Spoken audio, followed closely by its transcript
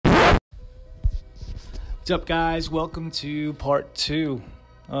What's up, guys? Welcome to part 2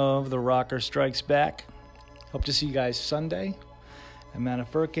 of The Rocker Strikes Back. Hope to see you guys Sunday at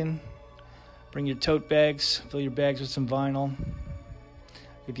Manafurkin. Bring your tote bags, fill your bags with some vinyl.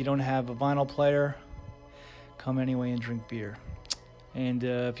 If you don't have a vinyl player, come anyway and drink beer. And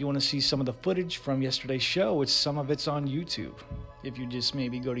if you want to see some of the footage from yesterday's show, some of it's on YouTube. If you just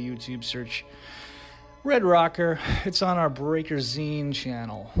maybe go to YouTube, search Red Rocker, it's on our Breaker Zine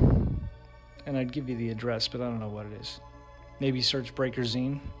channel. And I'd give you the address, but I don't know what it is. Maybe search Breaker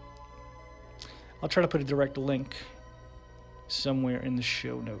Zine. I'll try to put a direct link somewhere in the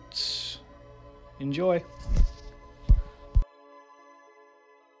show notes. Enjoy.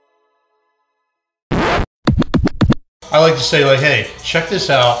 I like to say, like, hey, check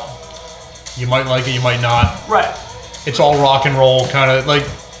this out. You might like it, you might not. Right. It's all rock and roll, kind of like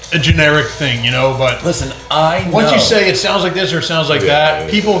a generic thing, you know, but listen, I know. Once you say it sounds like this or it sounds like that,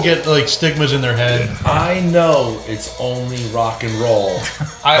 people get like stigmas in their head. I know it's only rock and roll,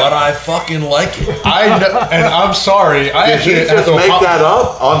 but I fucking like it. I know, and I'm sorry. I Did you just make that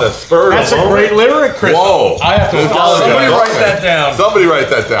up on the spur That's of the a moment? great lyric, Chris. Whoa. I have to apologize. Somebody write that down. Somebody write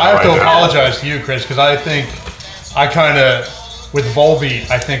that down. I have to right now. apologize to you, Chris, because I think I kind of, with Volbeat,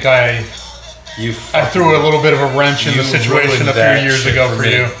 I think I threw a little bit of a wrench in the situation a few years ago for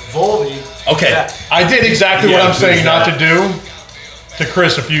you. Volbeat. Okay. Yeah. I did exactly what I'm saying not to do to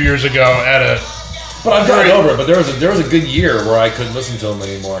Chris a few years ago at a... But I've gotten over it, but there was a good year where I couldn't listen to him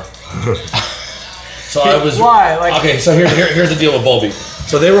anymore. So I was... Why? Like, okay, so here's the deal with Volbeat.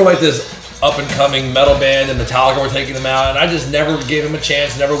 So they were like this up-and-coming metal band, and Metallica were taking them out, and I just never gave them a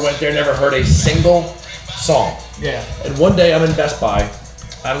chance, never went there, never heard a single song. Yeah. And one day I'm in Best Buy,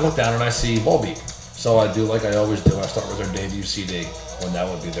 I look down and I see Volbeat. So I do like I always do, I start with their debut CD, when that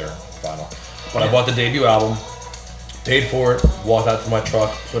would be their final. But I bought the debut album, paid for it, walked out to my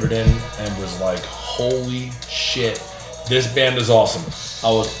truck, put it in, and was like, holy shit, this band is awesome.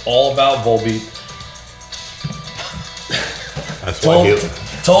 I was all about Volbeat. That's why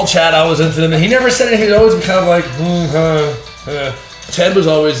Told Chad I was into them, and he never said anything. He always kind of like, Ted was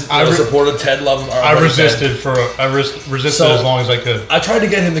always supportive. Ted loved him. I resisted as long as I could. I tried to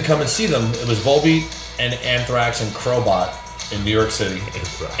get him to come and see them. It was Volbeat and Anthrax and Crowbot in New York City,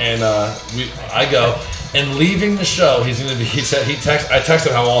 and I go, and leaving the show, I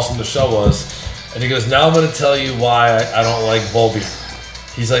texted how awesome the show was, and he goes, now I'm going to tell you why I don't like Volbeat.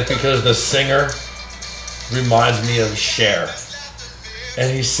 He's like, because the singer reminds me of Cher,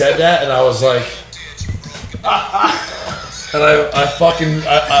 and he said that, and I was like, and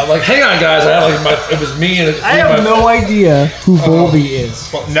I like, hang on, guys, it was me and I have no idea who Volbeat is.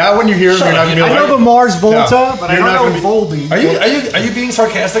 Well, now when you hear him, you're not going to be I know the Mars Volta, but I don't know Volbeat. Are you being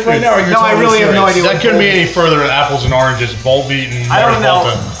sarcastic right now? Or No, I really have no idea. That couldn't be any further than apples and oranges. Volbeat and Mars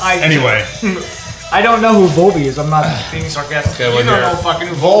Volta. Anyway. I don't know who Volbeat is. I'm not being sarcastic. Okay, you don't know fucking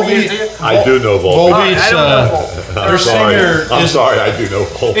who Volbeat is, do you? I do know Volbeat. Volbeat's, I'm sorry, I do know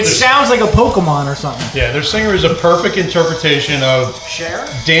Volbeat. It sounds like a Pokemon or something. Yeah, their singer is a perfect interpretation of Cher?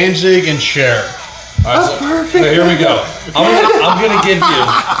 Danzig and Cher. Perfect. Here we go. I'm gonna give you.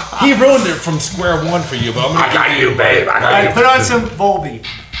 He ruined it from square one for you, but I'm gonna give you, babe. All right, put on some Volbeat.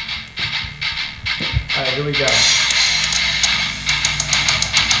 All right, here we go.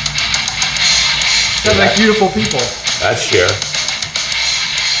 Sounds like beautiful people. That's Cher.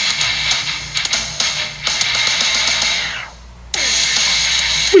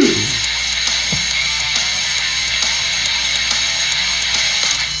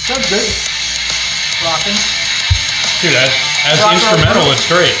 Sounds good. Rockin'. Dude, as the instrumental, it's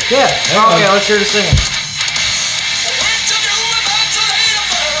great. Yeah. Okay, let's hear the singing.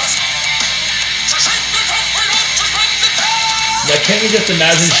 Now, can't you just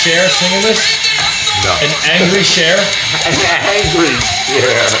imagine Cher singing this? No. An angry Cher? An angry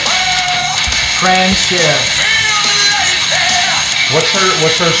Cher. Trans Cher. What's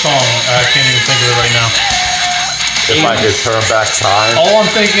her song? I can't even think of it right now. If I could turn back time. All I'm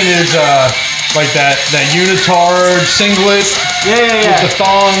thinking is like that unitard singlet with the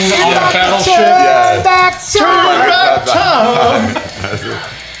thong on a battleship. Yeah. Turn back time.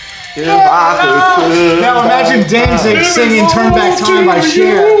 Now imagine Danzig singing "Turn Back Time" by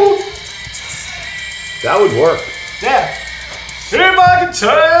Cher. That would work. Yeah. If I could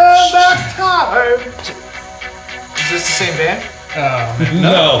turn back time. Is this the same band?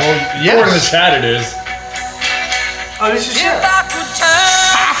 No. Well, yes. According to Chad, it is. Oh, this is Cher.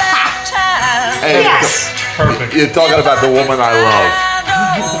 Hey, Yes. Perfect. you're talking about the woman I love.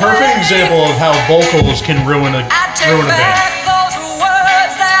 Perfect example of how vocals can ruin a band.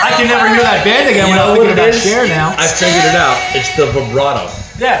 I can never hear that band again when I'm thinking about Cher now. I figured it out. It's the vibrato.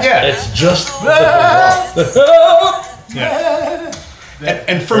 Yeah. It's just Yeah.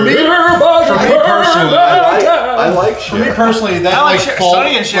 And for me personally, I like for me Cher. personally, that I like like Cher.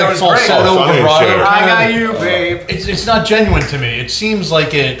 Sonny and Cher was great. falsetto Sonny and vibrato. Cher. I got you, babe. It's not genuine to me. It seems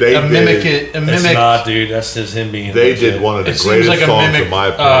like They a did. mimic. It's not, dude. That's just him being. They legit. did one of the It seems greatest like a songs mimic in my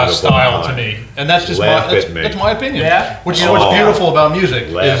opinion. of all style to time. me, and that's just Laugh my at me. that's my opinion. Yeah? Which is Oh. what's beautiful about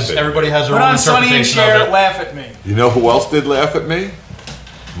music Laugh is at everybody has their Put own on Sonny and interpretation Cher, of it. laugh at me. You know who else did laugh at me?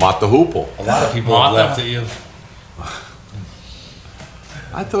 Mott the Hoople. A lot of people have laughed at you.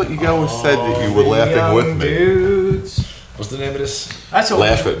 I thought you always said that you were laughing with me. Dudes. What's the name of this? That's what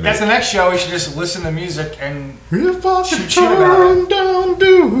Laugh at me. That's the next show. We should just listen to music and If I Shoot could shit about turn down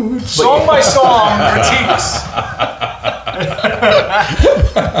dudes. song by song critiques.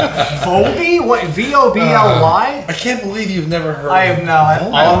 Volby? What? VOBLY? I can't believe you've never heard. I have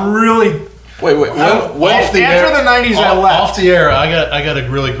no. I'm really. Wait, when? Off the After air, the 90s, I off, left. Off the air, I got a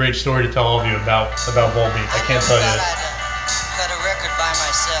really great story to tell all of you about Volbeat. I can't tell you. Cut a record by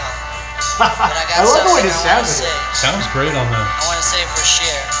myself. But I got I love the way something this I wanna sounds. say. Sounds great on the. I want to say it for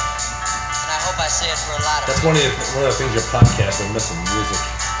Cher. And I hope I say it for a lot of That's one of the things your podcast are missing. Music.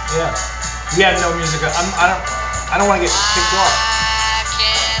 Yeah. We have no music. I don't want to get kicked off.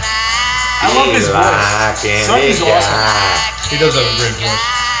 I love his voice. Sonny's awesome. He does have a great voice.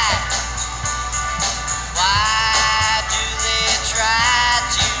 Why do they try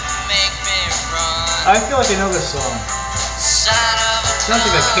to make me run? I feel like I know this song. Son of a Sounds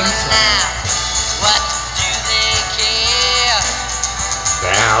like a King song. What do they care?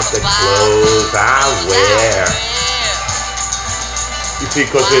 About the clothes I wear. You see,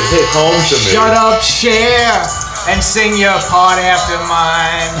 because it hit home to me. Shut up, Cher, and sing your part after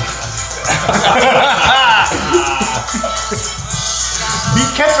mine. He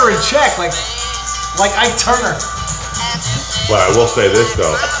kept her in check, like Ike Turner. But I will say this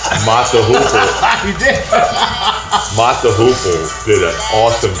though, Mott the Hoople, He did. Mott the Hoople did an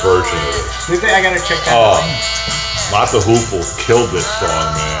awesome version of this. Did they? I gotta check that Oh, out. Mott the Hoople killed this song,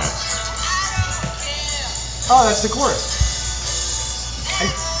 man. Oh, that's the chorus.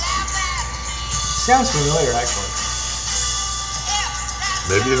 Sounds familiar, actually.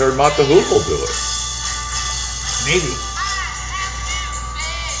 Maybe you heard Mott the Hoople do it. Maybe.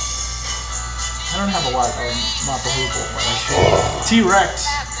 I don't have a lot of Mott the Hoople, but I should. T-Rex.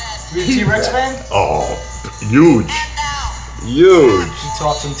 You a T-Rex fan? Oh, huge. Huge. He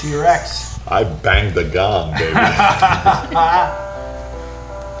talks some T-Rex. I banged the gong, baby. Check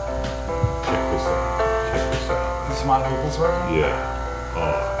this out. Check this out. This is Mott Hoople's version? Yeah.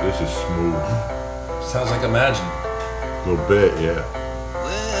 Oh, this is smooth. Sounds like Imagine. A little bit, yeah.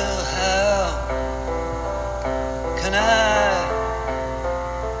 Well, how can I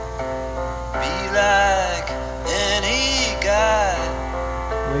be like any guy?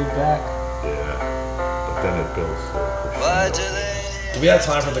 Laid back. Yeah. But then it builds to a Why crescendo. do they? Do we have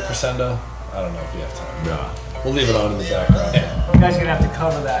time for the crescendo? I don't know if we have time. Nah. We'll leave it on in the background. You guys are gonna have to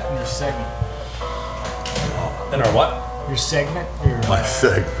cover that in your segment. In our what? Your segment? Your My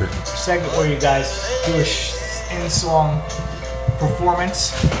segment. segment where you guys do a in-song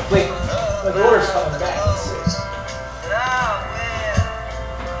performance. Wait, the order's coming back. Let's see.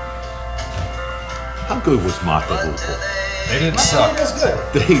 How good was Mott the Hoople? They didn't Mott suck. the Hoople's good.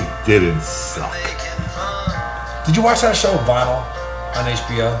 They didn't suck. Did you watch that show Vinyl on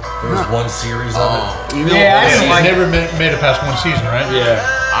HBO? There was one series of it. You know, Yeah, I He's didn't like never made it past one season, right? Yeah.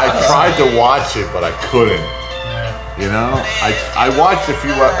 I tried to watch it, but I couldn't. You know, I watched a few.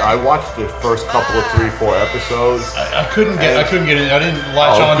 I watched the first couple of 3-4 episodes. I couldn't get in. I didn't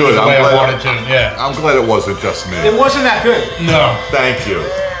latch Oh, on to it good. the I'm way I glad- wanted to. Yeah. I'm glad it wasn't just me. It wasn't that good. No. Thank you.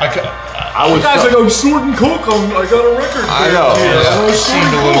 I I was. Guys, I'm Sword and Cook. I got a record. I know. it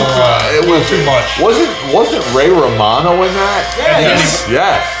seemed a little It was too much. Wasn't Ray Romano in that? Yes.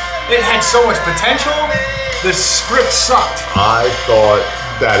 Yes. It had so much potential. The script sucked. I thought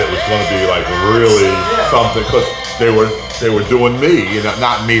that it was going to be like really something because they were doing me. You know,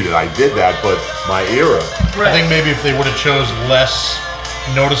 not me that I did that, but my era. I think maybe if they would have chose less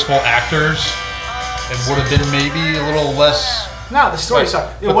noticeable actors, it would have been maybe a little less. No, the story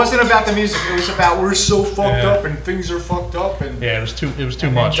sucked. It wasn't about the music. It was about we're so fucked Yeah. up and things are fucked up and Yeah, it was too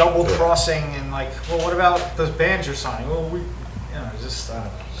and much. double crossing and like, well, what about the bands you're signing? Well, we, just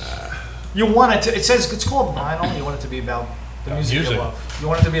you want it to. It says it's called vinyl. You want it to be about the music you music. love. You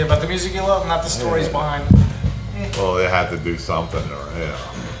want it to be about the music you love, not the stories behind. Well, they had to do something, or yeah.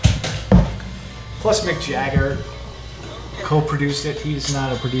 Plus, Mick Jagger co-produced it. He's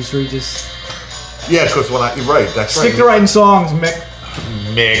not a producer. He just Yeah, because when you're right, that's stick right. to writing songs, Mick.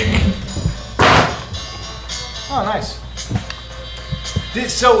 Mick. Oh, nice.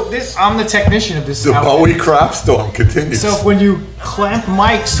 I'm the technician of this. The outfit. Bowie crap storm continues. So when you clamp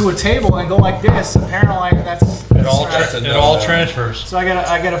mics to a table and go like this, apparently It all transfers. So I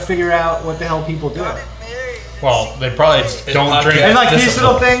gotta figure out what the hell people do. Well, they probably don't drink. And like these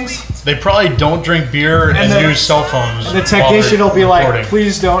little things. They probably don't drink beer and use cell phones. And the technician will be like,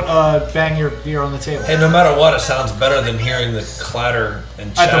 "Please don't bang your beer on the table." Hey, no matter what, it sounds better than hearing the clatter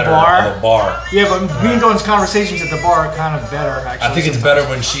and chatter at the bar. Yeah, but me and Dawn's conversations at the bar are kind of better. Actually, I think it's better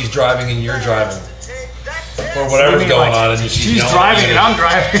when she's driving and you're driving, or whatever's going on, and she's driving and I'm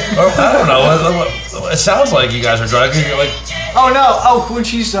driving. I don't know. It sounds like you guys are driving. You're like, oh no,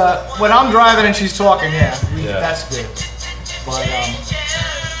 when I'm driving and she's talking, that's good. But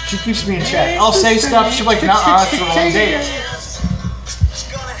she keeps me in check. I'll say stuff. She's like, "Nah, it's the wrong date."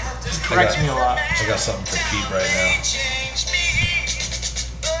 She corrects me a lot. I got something for Pete right now.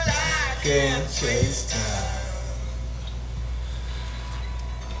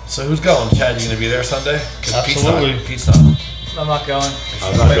 So who's going? Chad, you gonna be there Sunday? Absolutely. Pete's not. I'm not going.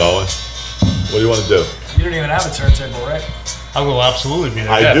 I'm not going. What do you want to do? You don't even have a turntable, right? I will absolutely be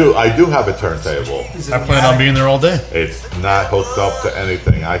there. I do have a turntable. I plan on being there all day. It's not hooked up to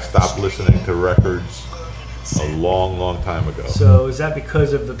anything. I stopped listening to records a long, long time ago. So is that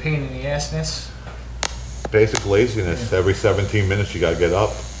because of the pain in the assness? Basic laziness. Every 17 minutes you gotta get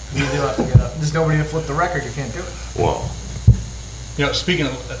up. You do have to get up. There's nobody to flip the record. You can't do it. Well, speaking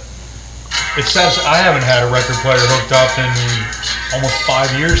of, it says I haven't had a record player hooked up in almost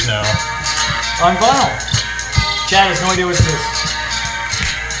 5 years now. On vinyl. Chad has no idea what this is.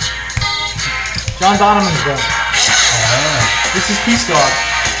 John Donovan's going. This is Peace Dog.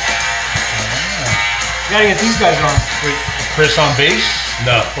 You gotta get these guys on. Wait, Chris on bass?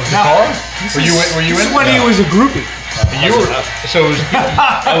 No. With guitar? Were you in? When he was a groupie. You were. So it was.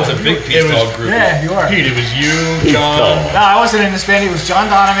 That was a big Peace Dog group. Yeah, you are. Pete, it was you, John. No, I wasn't in this band. It was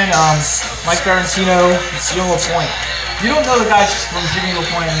John Donovan, Mike Ferrantino, Jimmy LaPointe. You don't know the guys from Jimmy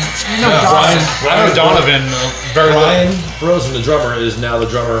LaPointe. You know Donovan. I know Donovan very well. Brian Rosen, the drummer, is now the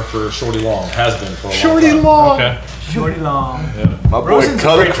drummer for Shorty Long. Has been for a long time. Shorty Long. Okay. Shorty Long. my boy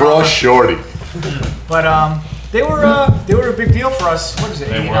cut across Shorty. But they were a big deal for us. What is it?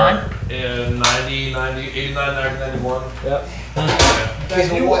 89? In 90, 89, 90, 91. Yep.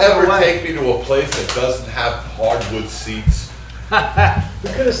 Can you ever take me to a place that doesn't have hardwood seats? We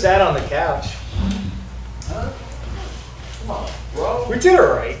could have sat on the couch. Come on, bro. We did it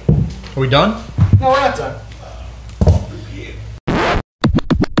right. Are we done? No, we're not done.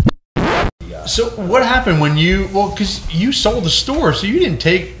 So what happened when because you sold the store, so you didn't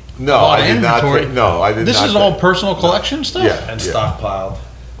take No, a lot I of did not. inventory. I did This not. is all personal collection stuff? Yeah. And stockpiled.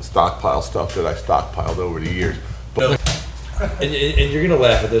 Stockpile stuff that I stockpiled over the years. No. And you're gonna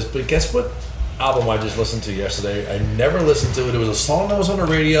laugh at this, but guess what album I just listened to yesterday? I never listened to it. It was a song that was on the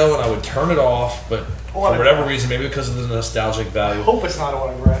radio, and I would turn it off, but for whatever reason, maybe because of the nostalgic value. I hope it's not a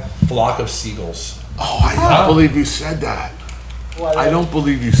autograph. Flock of Seagulls. Oh, I don't believe you said that. I don't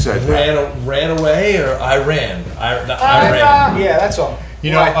believe you said that. Ran away, or I ran. I ran. Yeah, that's all.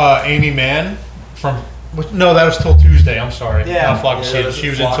 You know, Amy Mann from. No, that was till Tuesday. I'm sorry. Yeah. Not Flock of Seagulls. She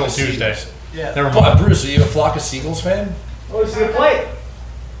was Flock until of Tuesday. Seagulls. Yeah. Never mind. Bruce, are you a Flock of Seagulls fan? Oh, is he gonna play it?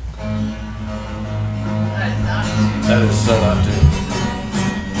 That is so not dude.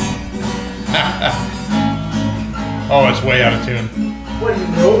 Oh, it's way out of tune. What do you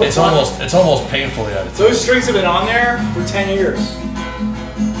know? It's almost painfully out of tune. Those strings have been on there for 10 years.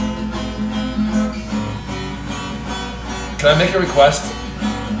 Can I make a request?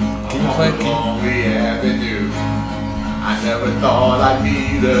 Can you play? Lonely Avenue. I never thought I'd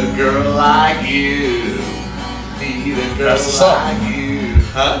meet a girl like you. Meet a girl That's the song. like you.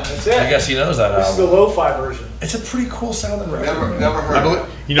 Huh? That's it. I guess he knows that This is the album. lo-fi version. It's a pretty cool sounding record. Never heard of it.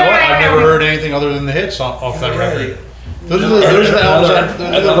 You know what? I've never heard anything other than the hits off that record. Those are the albums.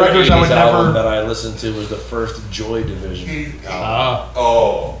 Those are the records I would album that never. I listened to was the first Joy Division.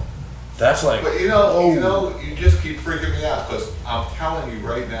 Oh. That's like, But you know, you just keep freaking me out because I'm telling you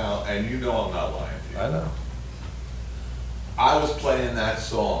right now, and you know I'm not lying to you. I know. I was playing that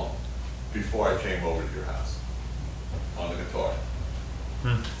song before I came over to your house on the guitar.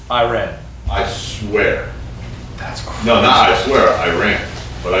 I ran. I swear. That's crazy. No, not I swear. I ran,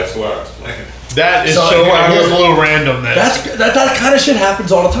 but I swear I was playing. That is So, so here's- out of the blue random. That kind of shit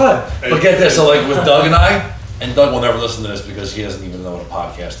happens all the time. But get this, so like with Doug and I, and Doug will never listen to this because he doesn't even know what a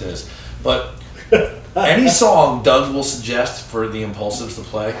podcast is. But any song Doug will suggest for the Impulsives to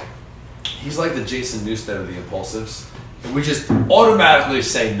play, he's like the Jason Newsted of the Impulsives. And we just automatically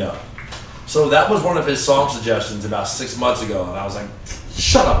say no. So that was one of his song suggestions about 6 months ago, and I was like,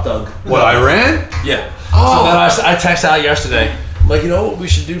 shut up, Doug. What, I ran? Yeah. So then I texted out yesterday, I'm like, you know what we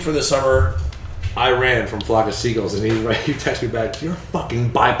should do for the summer? I ran from Flock of Seagulls, and he texted me back, "You're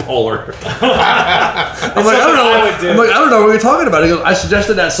fucking bipolar." I'm like, I don't know. I don't know what you're talking about. He goes, I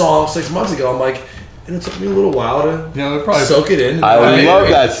suggested that song 6 months ago. I'm like, and it took me a little while to probably soak it in. I love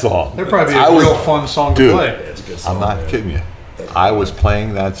that song. It'd probably be a real fun song to play. It's a good song. I'm not kidding you. I was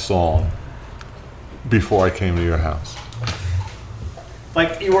playing that song before I came to your house.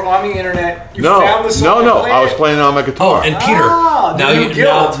 Like you were on the internet, found the song. No. I was playing it on my guitar. Oh, and Peter,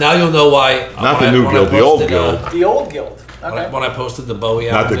 now you'll know why. Not the new guild, the old guild. The old guild. Okay. When I posted the Bowie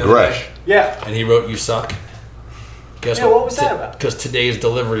Not album, the Gresh. Yeah. and he wrote "You Suck." Guess what was that about? Because today's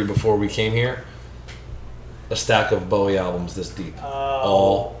delivery before we came here, a stack of Bowie albums this deep,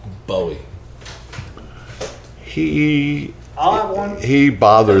 all Bowie. I'll have one. He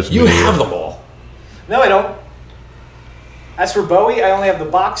bothers me. You have them all. No, I don't. As for Bowie, I only have the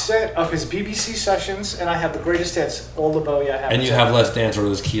box set of his BBC sessions, and I have the greatest hits. All the Bowie I have. And you have Let's Dance, or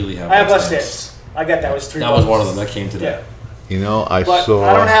does Keeley have? I have Let's Dance. I got that. It was 3 That bucks. was one of them that came today. Yeah. You know, I But saw.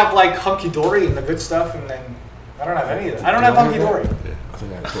 I don't have like Hunky Dory and the good stuff, and then I don't have any of that. I don't have Hunky Dory. I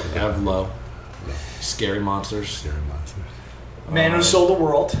think I have Low, Scary Monsters. Man Who Sold the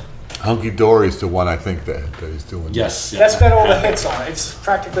World. Hunky Dory's the one I think that he's doing. Yes. That's got all the hits on it. It's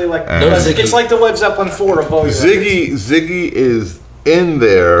practically like No Ziggy. it's like the Led Zeppelin 4 of Bowie. Ziggy is in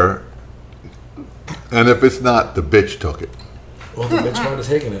there, and if it's not, the bitch took it. Well, the bitch might have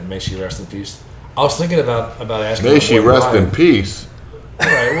taken it. May she rest in peace. I was thinking about asking. May my she boy rest Brian. in peace. All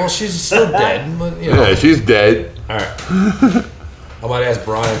right. Well, she's still dead. But, you know. Yeah, she's dead. All right. I might ask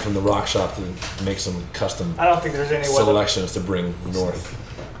Brian from the Rock Shop to make some custom I don't think there's any way. selections to bring north.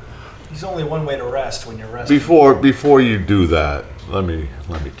 There's only one way to rest when you're resting. Before you do that, let me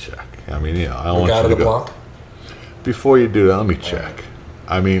check. I mean, I don't want Out you of to the go. block. Before you do that, let me check.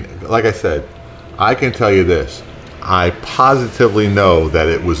 I mean, like I said, I can tell you this. I positively know that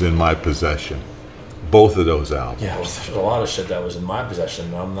it was in my possession. Both of those albums. Yeah, there's a lot of shit that was in my possession.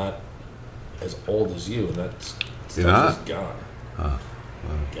 And I'm not as old as you, and that's You're not? gone.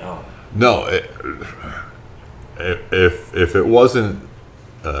 Gone. No, if it wasn't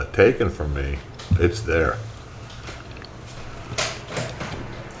taken from me, it's there.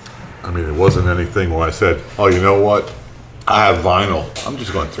 I mean, it wasn't anything where I said, "Oh, you know what? I have vinyl. I'm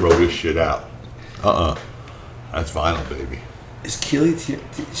just going to throw this shit out." That's vinyl, baby. Is Keeley?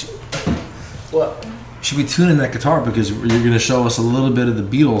 What? Should we tune in that guitar because you're going to show us a little bit of the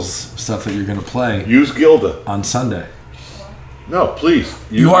Beatles stuff that you're going to play Use Gilda. on Sunday. No, please.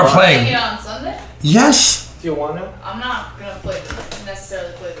 You are Playing playing. it on Sunday? Yes. Do you want to? I'm not gonna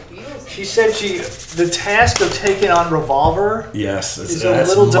necessarily play the Beatles. She said the task of taking on Revolver. Yes. It's a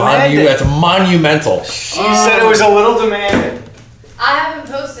little demanding. That's monumental. She said it was a little demanding. I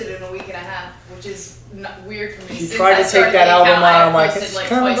haven't posted in a week and a half, which is weird for me. She Since tried I to take started that getting album out, on. I've I'm like, posted it's like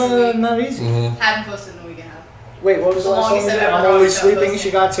kind twice a of week. not easy. Haven't posted in a week and a half. Wait, what was the The last longest one? I've ever I'm gone Only without Sleeping. posting. She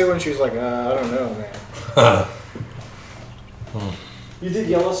got to, and she was like, I don't know, man. You did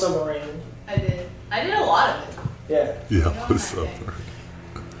Yellow Submarine. I did a lot of it. Yeah. Yeah, You know, what's I'm up?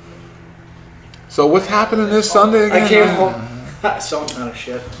 not So what's happening this Sunday again? I came home. Some kind of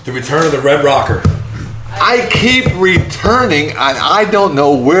shit. The return of the Red Rocker. I keep returning, and I don't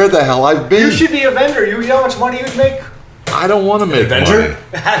know where the hell I've been. You should be a vendor. You know how much money you'd make? I don't want to make Avenger? money.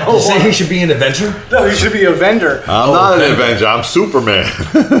 I You don't say he want. should be an Avenger? No, you should be a vendor. I'm not an Avenger. I'm Superman.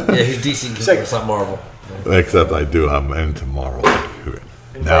 Yeah, he's DC. like- It's not Marvel. Except I do. I'm into Marvel.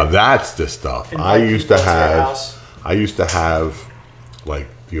 Now that's the stuff I Invite used people to to your have. house. I used to have, like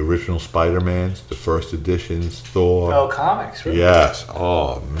the original Spider-Mans, the first editions, Thor. Oh, comics. Really? Yes.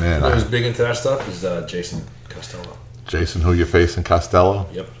 Oh man. Who's big into that stuff is Jason Costello. Jason, who you facing, Costello?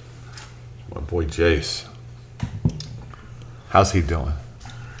 Yep. My boy Jace. How's he doing?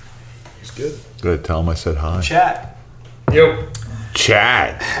 He's good. Good. Tell him I said hi. Chat. Yo,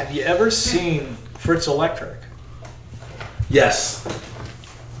 Chad. Have you ever seen Fritz Electric? Yes.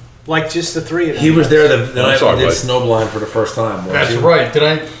 Like just the three of them. He was there the night sorry, we did bud. Snowblind for the first time. wasn't that's you? right. Did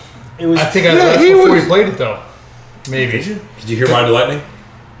I? It was. I think I Yeah, that's he before was- he played it though. Maybe. Did you hear Ride the Lightning?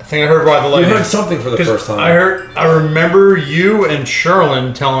 I think I heard Ride the You Lightning. heard something for the 'Cause first time. I remember you and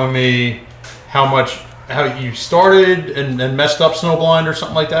Sherlin telling me how you started and messed up Snowblind or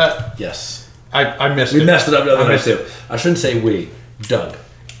something like that. Yes. I missed We it. messed it up the other I night missed too. I shouldn't say we. Doug.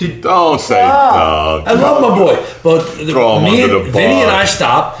 Don't say Doug. I love my boy, but Throw him me under and the Vinny bus. and I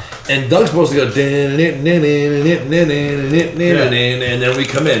stopped, and Doug's supposed to go, and then we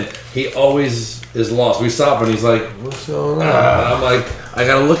come in. He always is lost. We stop, and he's like, "What's going on?" And I'm like, "I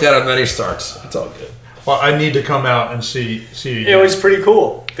gotta look at him." Then he starts. It's all good. Well, I need to come out and see. It was pretty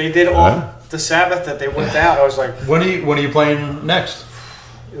cool. They did all. the Sabbath that they whipped out, I was like, When are you playing next?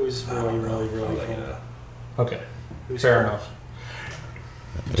 it was really, really, really cool. Okay, It was fair cool. enough.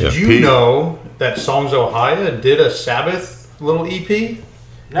 Yeah, Did you Pete- know that Songs Ohio did a Sabbath little EP?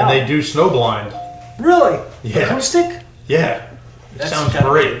 No. And they do Snowblind. Really? Yeah. Acoustic? Yeah. That sounds gotta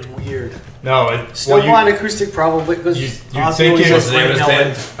great. be weird. No, Snowblind acoustic probably because you Ozzy think always it has was the name great of his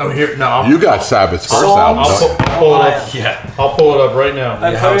melody. band? Oh, here, no. I'll, You got Sabbath's first Songs? album, I'll, don't pull it up. Yeah. I'll pull it up right now.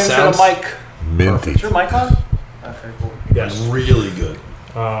 I Yeah, put how it it into sounds? the mic. you? Minty. Is your mic on? Okay, cool. Yes. Really good.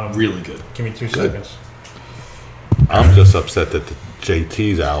 Um, Really good. Give me 2 seconds. I'm just upset that the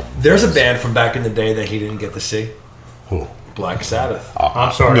JT's album. There's a band from back in the day that he didn't get to see. Who? Black Sabbath.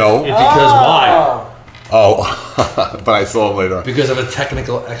 I'm sorry. No. Because why? Oh, but I saw them later on. Because of a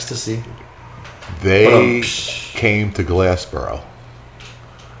technical ecstasy. They came to Glassboro,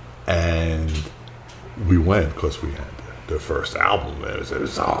 and we went because we had their first album. It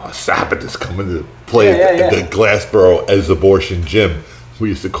was Sabbath is coming to play at the Glassboro as Abortion Gym, we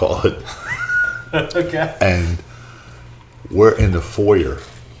used to call it. Okay. And we're in the foyer,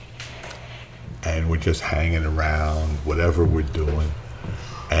 and we're just hanging around, whatever we're doing.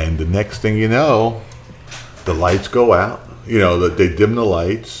 And the next thing you know, the lights go out. You know, they dim the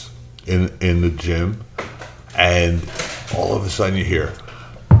lights in the gym, and all of a sudden you hear,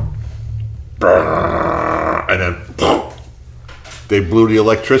 "Brrr," and then they blew the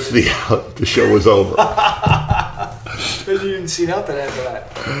electricity out. The show was over. You didn't see nothing after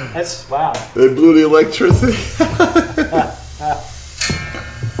that. That's wow. They blew the electricity.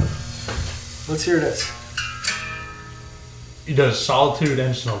 Let's hear this. He does Solitude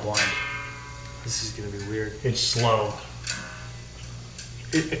and Snowblind. This is gonna be weird. It's slow.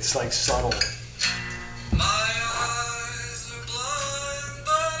 It's like subtle.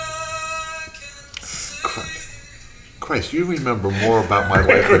 Christ, you remember more about my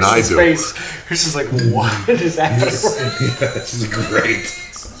life than I Chris's do. face. Chris is like, what is happening? This is great.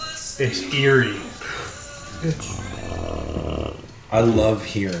 It's eerie. I love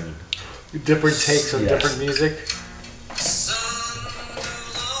hearing. Different takes on Yes. different music.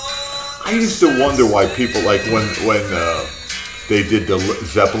 I used to wonder why people like when they did the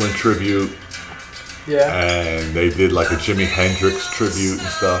Zeppelin tribute Yeah. and they did like a Jimi Hendrix tribute and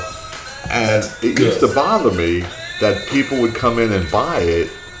stuff, and it used to bother me that people would come in and buy it,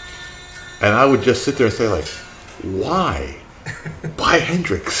 and I would just sit there and say like, why buy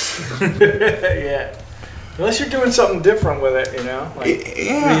Hendrix? Yeah. Unless you're doing something different with it, you know, like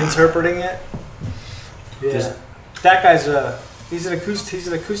Yeah. reinterpreting it. Yeah. That guy's he's an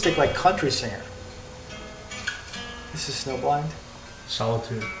acoustic like country singer. This is Snowblind.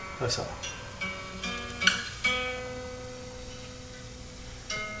 Solitude. What's up?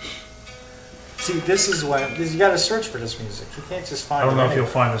 See, this is when you got to search for this music. You can't just find. I don't know it if you'll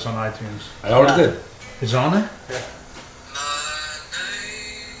anywhere. find this on iTunes. I already did. Is it on there? Yeah.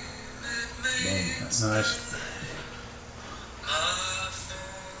 Nice.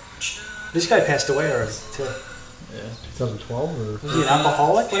 This guy passed away already too. Yeah. 2012 or? Was he an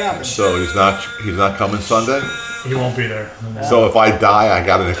alcoholic? What happened? So he's not coming Sunday. He won't be there. So if I die, I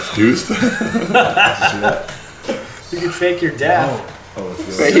got an excuse. You could fake your death.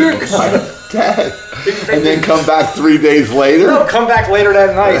 Fake my death, You can fake and then your- come back 3 days later. No, come back later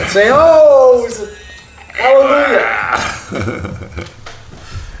that night and say, "Oh, it was hallelujah."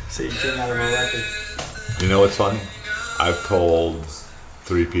 So you came out of a record. You know what's funny? I've told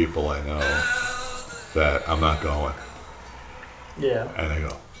 3 people I know that I'm not going, Yeah. and they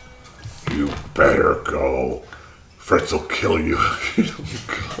go, "You better go. Fritz will kill you if you don't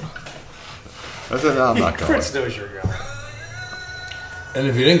go." I said, "No, I'm not going." Fritz knows you're going. And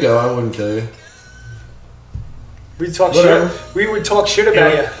if you didn't go, I wouldn't kill you. We'd talk Whatever. shit. We would talk shit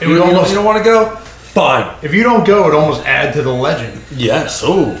about you. It would almost. You don't want to go? Fine. If you don't go, it almost add to the legend. Yes.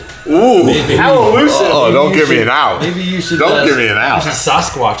 Ooh. Ooh. Maybe. How elusive. Oh, Maybe don't you give me should- an out. Maybe you should. Don't give me an out. You should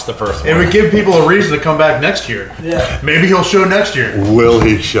Sasquatch the first It one. would give people a reason to come back next year. Yeah. Maybe he'll show next year. Will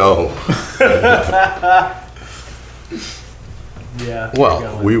he show? Yeah.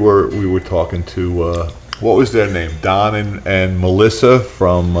 Well, we were talking to what was their name? Don and Melissa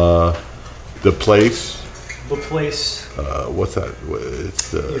from the place. The place. What's that?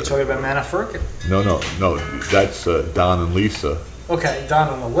 It's You're talking about Manafurkin. no. That's Don and Lisa. Okay, Don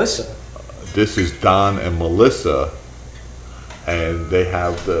and Melissa. This is Don and Melissa, and they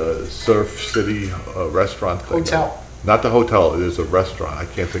have the Surf City restaurant thing. Hotel. Not the hotel. It is a restaurant. I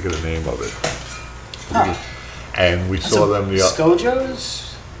can't think of the name of it. Huh. And we saw them the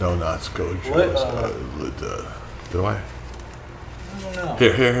Skojo's? no, not Scojo's. What, Do I? I don't know.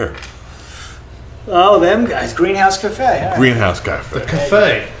 Here. Oh, them guys. Greenhouse Cafe. All right. Greenhouse Cafe.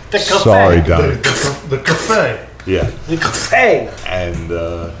 Cafe. The cafe. Sorry, Donnie. The cafe. Yeah. The cafe.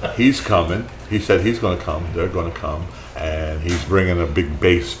 And he's coming. He said he's going to come. They're going to come. And he's bringing a big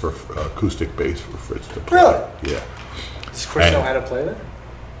bass for acoustic bass for Fritz to play. Really? Yeah. Does Chris know how to play that?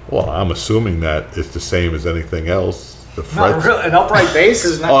 Well, I'm assuming that it's the same as anything else. The Not frets. really. An upright bass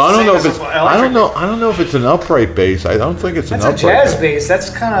is not. Oh, I the don't same know as if it's. an I electric don't know. I don't know if it's an upright bass. I don't think it's That's an a upright jazz bass. That's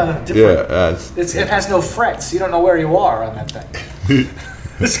kind of different. Yeah. It has no frets. You don't know where you are on that thing.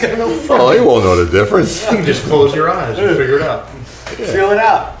 It's got no frets. Well, he won't know the difference. You can just close your eyes and figure it out. Feel it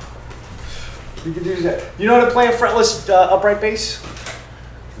out. You can do that. You know how to play a fretless upright bass?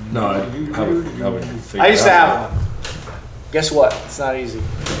 No, I would figure I used to it out. have one. Guess what? It's not easy.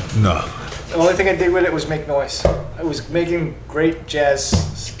 No. The only thing I did with it was make noise. I was making great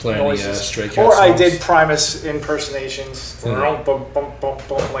jazz Play any, noises. Stray Cat Or I songs? did Primus impersonations. Bum, bum, bum, bum,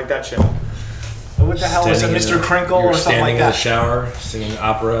 bum, like that shit. What the hell was it, Standing in Mr. Crinkle you're or something like standing in the that? shower, singing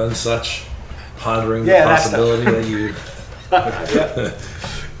opera and such, pondering Yeah, the that's possibility that you.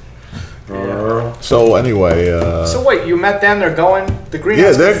 So anyway. So wait, you met them? They're going. The Green Yeah,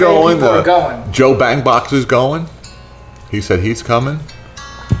 House they're Cafe going. people are going. Joe Bangbox is going. He said he's coming.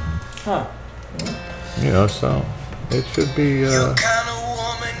 Huh. You know, so it should be.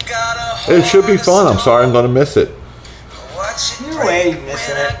 It should be fun. I'm sorry, I'm gonna miss it. You ain't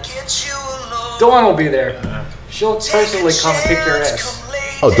missing it. Dawn will be there. She'll personally come and kick your ass.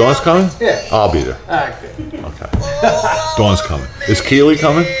 Oh, Dawn's coming? Yeah. I'll be there. Alright, good. Okay. Dawn's coming. Is Keely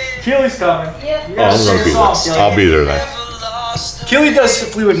coming? Keely's coming. Yeah. You Oh, gotta I'm sing gonna a be song, there. Keely. I'll be there then. Keely does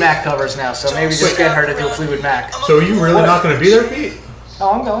Fleetwood Mac covers now, so maybe just get her to do Fleetwood Mac. So are you really not going to be there, Pete?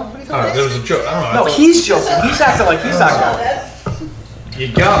 Oh, I'm going. What are you All right, doing? there was a joke. I don't know. No, he's joking. He's acting like he's not going. You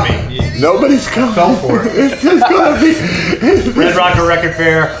got me. You Nobody's coming. fell for it. It's just gonna be. Red Rocker Record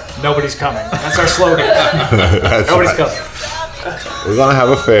Fair, nobody's coming. That's our slogan. That's Nobody's right. coming. We're gonna have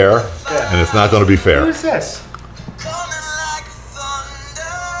a fair, and it's not gonna be Who fair. is this?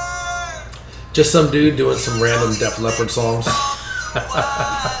 Just some dude doing some random Def Leppard songs.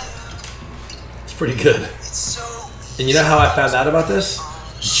 It's pretty good. And you know how I found out about this?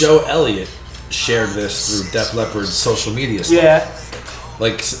 Joe Elliott shared this through Def Leppard's social media stuff. Yeah.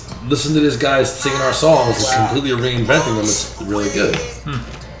 Like, listen to this guy singing our songs and completely reinventing them. It's really good.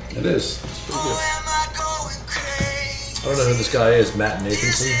 It is. It's pretty good. I don't know who this guy is. Matt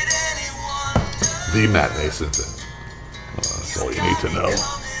Nathanson. The Matt Nathanson. That's all you need to know.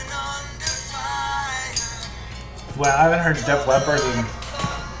 Well, I haven't heard Def Leppard, and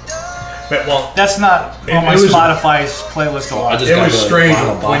Well, that's not on my it was- Spotify's playlist a I lot. just it got was the strange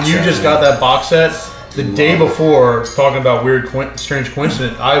vinyl box when you set, just man. got that box set. The day before, talking about weird, strange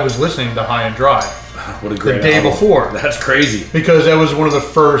coincidence, I was listening to High and Dry What a great the day album. before That's crazy. because that was one of the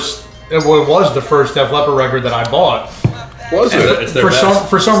first. It was the first Def Leppard record that I bought. Was It's it? their For best. some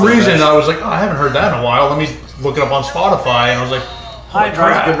It's their reason, best. I was like, oh, I haven't heard that in a while. Let me look it up on Spotify, and I was like, High and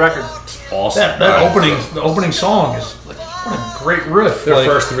Dry's a good record. Awesome. that the opening song is like, what a great riff. Their Like,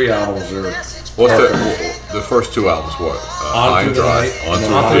 first three albums are What's the first two albums? What? On High Through and the Dry. Night, On and Through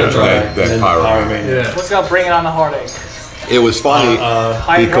then the On Through Night, the Night, and then and Power Power Mania. yeah. What's got Bringing on the Heartache? It was funny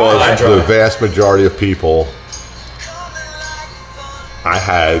High and because Dry. Dry. the vast majority of people I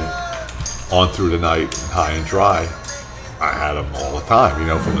had On Through the Night and High and Dry, I had them all the time, you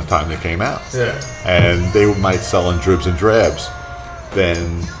know, from the time they came out. Yeah. And they might sell in dribs and drabs.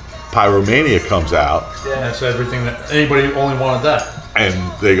 Then Pyromania comes out, And that's everything that anybody only wanted that. and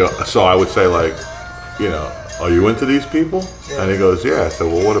they go, so I would say, like, you know, are you into these people? And he goes, yeah. I said,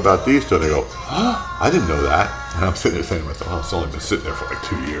 well, what about these two? And they go, oh, I didn't know that. And I'm sitting there saying to myself, oh, it's only been sitting there for like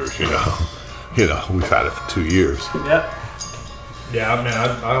 2 years, you know. You know, we've had it for 2 years. Yep. Yeah, I mean,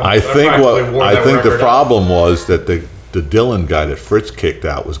 I think practically wore that the record out. problem was that the Dylan guy that Fritz kicked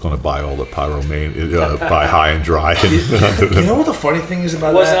out was going to buy all the Pyromania, buy High and Dry. You know what the funny thing is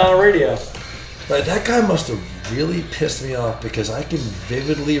about It wasn't that? on the radio. Like, that guy must have really pissed me off because I can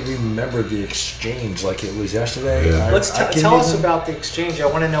vividly remember the exchange like it was yesterday. Yeah. Let's I can tell us even- about the exchange. I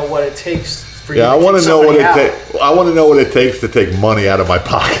want to know what it takes for you Yeah, to I want kick to know what somebody it out. takes. I want to know what it takes to take money out of my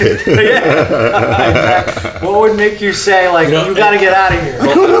pocket. What would make you say, like, You know, you got to get out of here?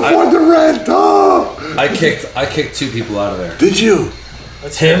 Couldn't afford the rent. Oh, I kicked two people out of there. did you?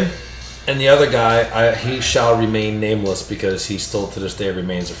 Let's hear Him it. and the other guy, he shall remain nameless because he still to this day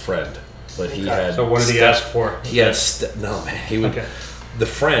remains a friend. But he had. So what did he ask for? He had no man. He would. Okay. The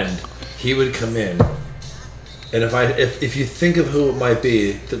friend, he would come in, and if you think of who it might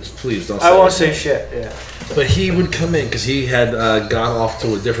be, please don't. Say I won't it. say shit. Yeah. But he would come in because he had gone off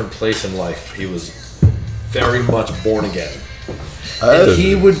to a different place in life. He was very much born again. And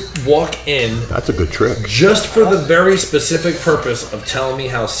he would walk in That's a good trick. just for the very specific purpose of telling me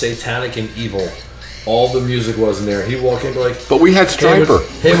how satanic and evil all the music was in there. He'd walk in and be like, But we had Striper.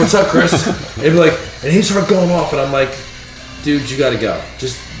 Hey, what's up, Chris? And he'd be like, and he'd start going off, and I'm like, dude, you gotta go.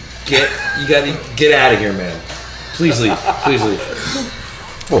 Just get out of here, man. Please leave. Please leave.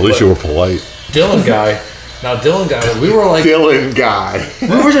 Well, at least you were polite. Dylan guy, we were like, Dylan guy.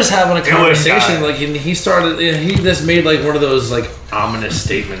 we were just having a conversation. Like, and he just made like one of those like ominous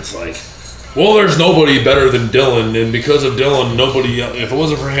statements, like, well, there's nobody better than Dylan, and because of Dylan, if it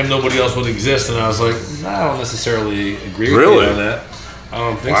wasn't for him, nobody else would exist. And I was like, I don't necessarily agree with you on that. I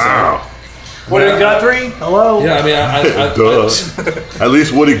don't think so. Woody Guthrie? Hello? Yeah, I mean, Duh. At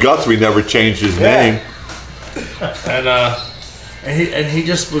least Woody Guthrie never changed his name. and he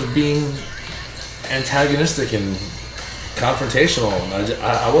just was being antagonistic and confrontational. And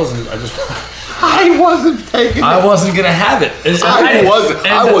I wasn't taking it. I wasn't gonna have it.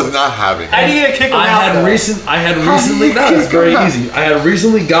 I was not having it. How do you kick him out? I had recently. No, it's very easy. I had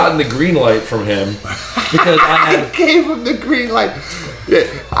recently gotten the green light from him because I gave him the green light. Yeah,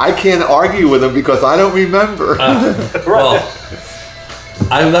 I can't argue with him because I don't remember. Well,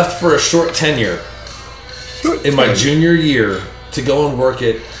 I left for a short tenure in my junior year to go and work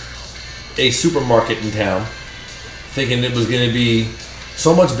at a supermarket in town, thinking it was going to be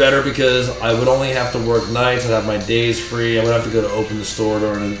so much better because I would only have to work nights. I'd have my days free. I would have to go to open the store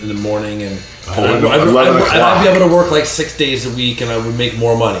in the morning, and I'd be able to work like 6 days a week, and I would make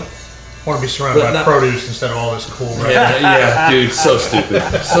more money. I want to be surrounded by produce instead of all this cool. Right? Yeah, dude, so stupid,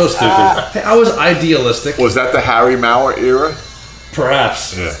 so stupid. Hey, I was idealistic. Was that the Harry Mauer era?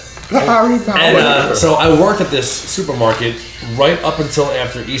 Perhaps. Yeah. The Harry Mauer era. So I worked at this supermarket right up until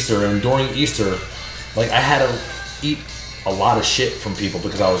after Easter, and during Easter, like I had to eat a lot of shit from people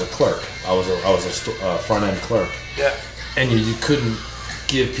because I was a clerk. I was a front end clerk. Yeah. And you couldn't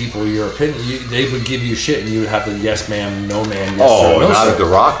give people your opinion. They would give you shit, and you would have to yes ma'am, no ma'am, yes sir, no not sir. at the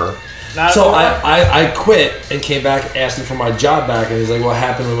Rocker. So I quit and came back asking for my job back, and he's like, what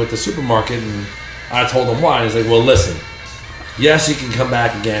happened with the supermarket? And I told him why. And he's like, well, listen, yes, you can come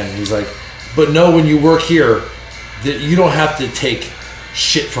back again. And he's like, but no, when you work here, that you don't have to take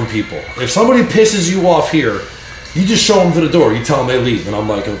shit from people. If somebody pisses you off here, you just show them to the door. You tell them they leave, and I'm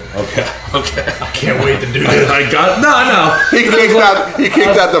like, okay. I can't wait to do this. No. He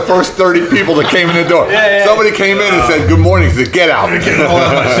kicked out the first 30 people that came in the door. Yeah. Somebody came in and said, "Good morning." He said, "Get out." I'm getting all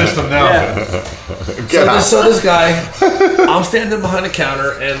out of my system now. Get out. So this guy, I'm standing behind the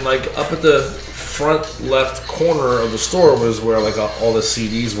counter, and like up at the front left corner of the store was where like all the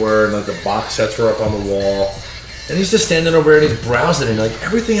CDs were, and like the box sets were up on the wall. And he's just standing over there and he's browsing, and like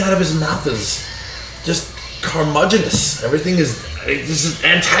everything out of his mouth is just curmudgeonous. Everything is just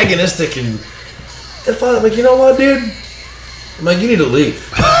antagonistic, and finally I'm like, you know what, dude? I'm like, you need to leave.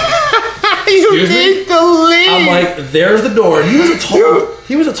 You need to leave. I'm like, there's the door. He was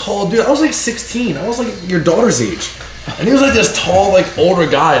a tall dude. I was like 16. I was like your daughter's age. And he was like this tall, like older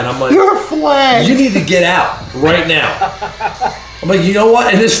guy, and I'm like, You're flagged. you need to get out right now. I'm like, you know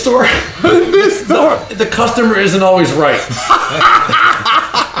what? In this store, the customer isn't always right.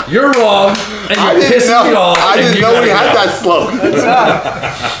 You're wrong, and you're pissing me off. I didn't know we had that slogan.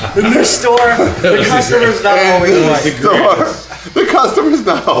 In this store, the customer's not always right. The customer's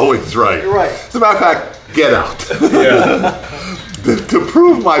not always right. You're right. As a matter of fact, get out. Yeah. To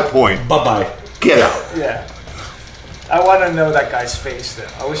prove my point, Bye-bye. get out. Yeah. I want to know that guy's face, though.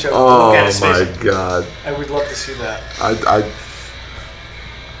 I wish I could look at his face. Oh, my God. I would love to see that.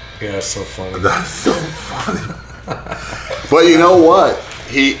 Yeah, it's so funny. That's so funny. But you know what?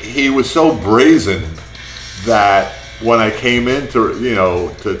 He was so brazen that when I came in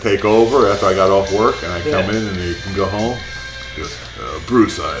to take over after I got off work, and I come in and you can go home, he goes,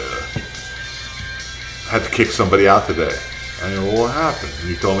 Bruce, I had to kick somebody out today. I go, well, what happened? And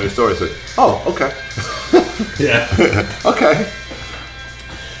he told me the story. I said, oh, okay. Yeah. Okay.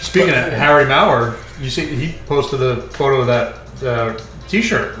 Speaking of Harry Mauer, you see he posted a photo of that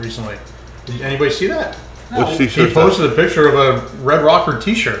T-shirt recently. Did anybody see that? Which T-shirt? He posted a picture of a Red Rocker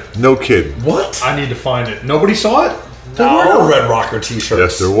T-shirt. No kidding. What? I need to find it. Nobody saw it? There were no Red Rocker T-shirts.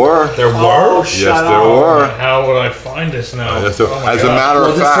 Yes, there were. There were? Oh, Yes, there were. How would I find this now? Yes, there- Oh my as a God. matter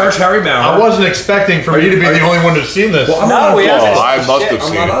Well, of just fact, search Harry Mauer. I wasn't expecting for me to be the only one to have seen this. Well, I'm No, not we on haven't. Facebook. I must have I'm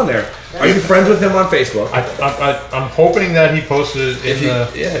seen not it. on there. Are you friends with him on Facebook? I'm hoping that he posted it in the...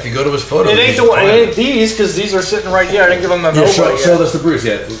 If you go to his photo, It you ain't can the one. It find ain't these because these are sitting right here. I didn't give them the Yeah, notebook show yet. this to Bruce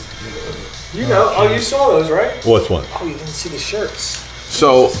yet. You know. Oh, you saw those, right? what's one? Oh, you didn't see the shirts.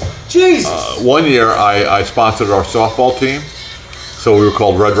 So Jesus. one year I sponsored our softball team, so we were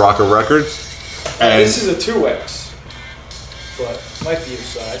called Red Rocker Records. And this is a 2X. but might be your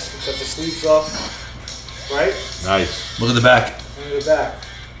size. Cut the sleeves off, right? Nice. Look at the back. And the back.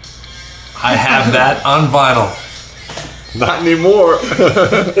 I have that on vinyl. Not anymore.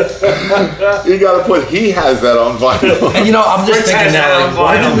 You gotta put he has that on vinyl. And I'm just Fritz thinking has now, that like, on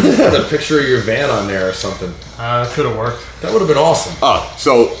why vinyl. didn't we put a picture of your van on there or something? Could have worked. That would have been awesome.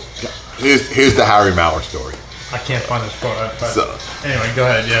 So here's the Harry Maurer story. I can't find this photo. But So anyway, go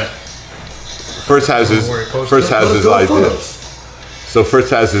ahead. Yeah. Fritz has his idea. So Fritz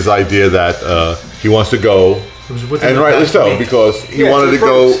has his idea that he wants to go, It was within and the rightly past so, week. because he Yeah, wanted to to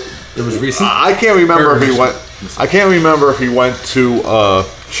go. Fritz. It was recent. I can't remember if he went. I can't remember if he went to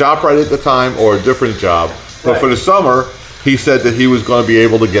ShopRite at the time or a different job. But for the summer, he said that he was going to be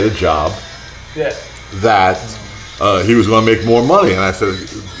able to get a job Yeah. that he was going to make more money. And I said,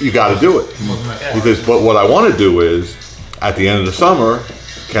 "You got to do it." He says, "But what I want to do is, at the end of the summer,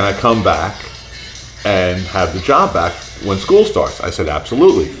 can I come back and have the job back when school starts?" I said,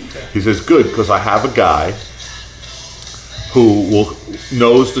 "Absolutely." He says, "Good, because I have a guy who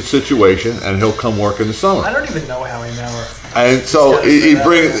knows the situation, and he'll come work in the summer." I don't even know Howie Maurer. And so he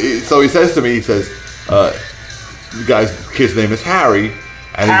brings. So he says to me, he says, "The guy's kid's name is Harry."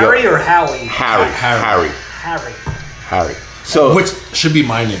 And Harry or Howie? Harry. So Which should be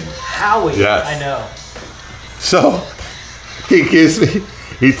my name. Howie. Yes. I know. So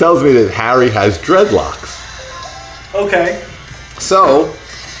he tells me that Harry has dreadlocks. Okay. So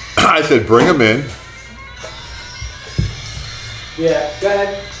I said, "Bring him in." Yeah. Go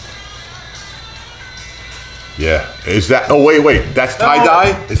ahead. Yeah. Is that? Oh wait. That's tie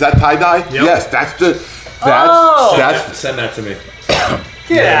dye. Is that tie dye? Yes. That's the. That's Send that to me.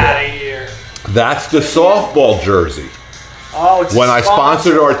 Get out of here. that's the softball jersey. Oh, it's When a I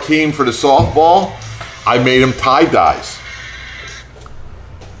sponsor. sponsored our team for the softball, I made him tie dyes.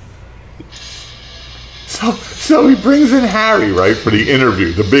 So he brings in Harry, right, for the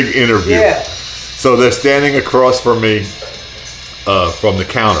interview, the big interview. Yeah. So they're standing across from me from the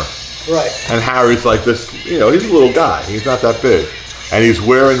counter. Right. And Harry's like this, he's a little guy. He's not that big. And he's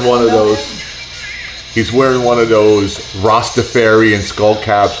wearing one of those Rastafarian skull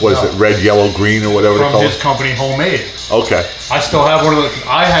caps. What is it? Red, yellow, green, or whatever they From call his it? company, Homemade. Okay. I still have one of those.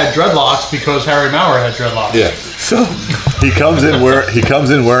 I had dreadlocks because Harry Maurer had dreadlocks. Yeah. So he comes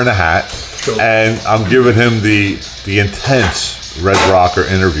in wearing a hat, and I'm giving him the intense Red Rocker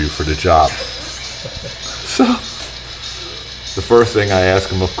interview for the job. So the first thing I ask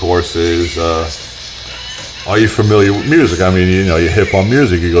him, of course, is, "Are you familiar with music? I mean, you're hip on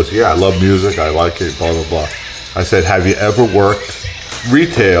music." He goes, "Yeah, I love music. I like it. Blah blah blah." I said, "Have you ever worked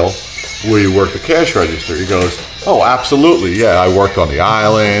retail where you worked the cash register?" He goes, "Oh, absolutely. Yeah, I worked on the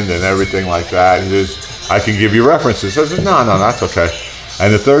island and everything like that." He says, "I can give you references." I said, No, that's okay.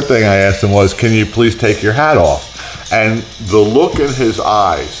 And the third thing I asked him was, "Can you please take your hat off?" And the look in his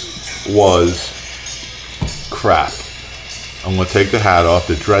eyes was, crap. I'm going to take the hat off.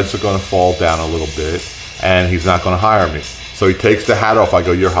 The dreads are going to fall down a little bit, and he's not going to hire me. So he takes the hat off. I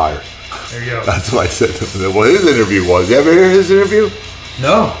go, "You're hired." There you go. That's what I said to him. Well, his interview was. You ever hear his interview?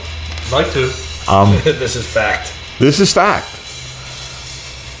 No. I'd like to. This is fact. This is fact.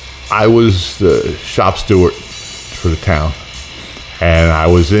 I was the shop steward for the town, and I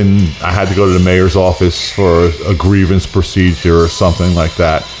had to go to the mayor's office for a grievance procedure or something like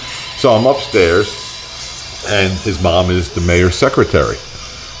that. So I'm upstairs, and his mom is the mayor's secretary.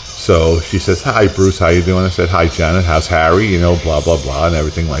 So she says, "Hi, Bruce, how you doing?" I said, "Hi, Janet, how's Harry?" Blah, blah, blah, and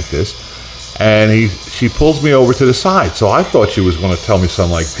everything like this. And she pulls me over to the side. So I thought she was going to tell me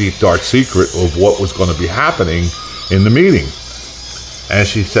some deep, dark secret of what was going to be happening in the meeting. And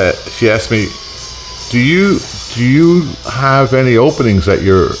she asked me, do you have any openings at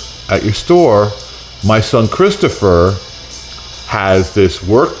your store? My son Christopher has this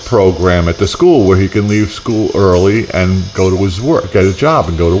work program at the school where he can leave school early and go to his work, get a job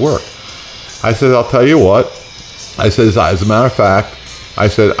and go to work. I said, "I'll tell you what." I said, "As a matter of fact," I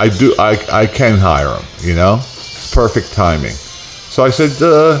said, I can hire him, It's perfect timing. So I said,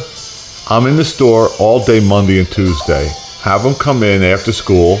 "I'm in the store all day Monday and Tuesday. Have him come in after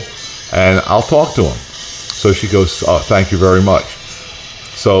school and I'll talk to him." So she goes, "Oh, thank you very much."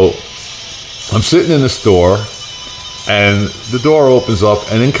 So I'm sitting in the store, and the door opens up,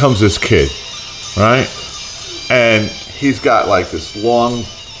 and in comes this kid, right? And he's got this long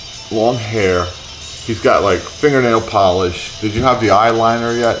hair. He's got fingernail polish. Did you have the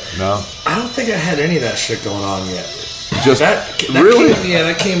eyeliner yet? No? I don't think I had any of that shit going on yet. Just That really?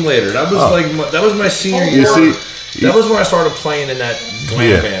 that came later. That was that was my senior year. You see, that was when I started playing in that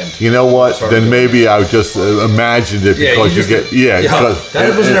glam band. You know what? Started Then doing maybe I just imagined it because you get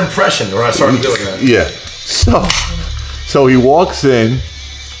that was an impression where I started doing that. Yeah. So he walks in,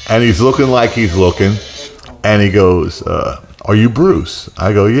 and he's looking like he's looking, and he goes, "Are you Bruce?"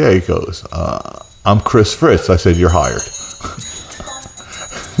 I go, "Yeah." He goes, "I'm Chris Fritz." I said, "You're hired."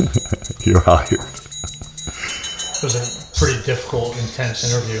 You're hired. It was a pretty difficult, intense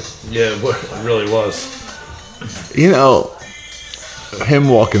interview. Yeah, it really was. You know, him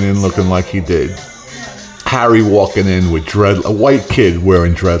walking in looking like he did. Harry walking in with a white kid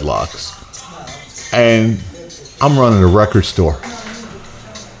wearing dreadlocks. And I'm running a record store.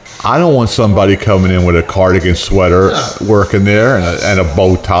 I don't want somebody coming in with a cardigan sweater working there and a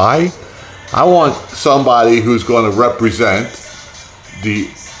bow tie. I want somebody who's going to represent the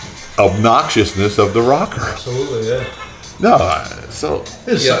obnoxiousness of the rocker. Absolutely, yeah. No, so...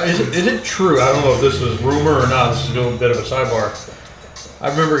 Is it true? I don't know if this was rumor or not. This is a bit of a sidebar. I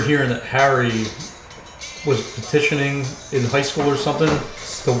remember hearing that Harry was petitioning in high school or something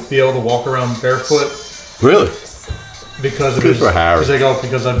to be able to walk around barefoot. Really? Because of Good for Harry. He's like,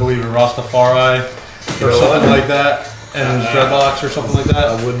 because I believe in Rastafari or something like that, and his dreadlocks or something like that.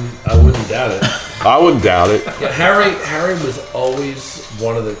 I wouldn't doubt it. I wouldn't doubt it. Yeah, Harry was always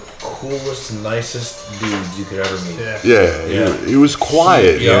one of the coolest, nicest dudes you could ever meet. Yeah. He was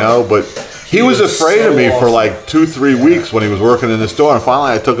quiet, you know, but he was afraid of me for like 2-3 weeks when he was working in the store, and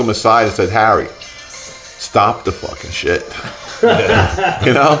finally I took him aside and said, "Harry, stop the fucking shit."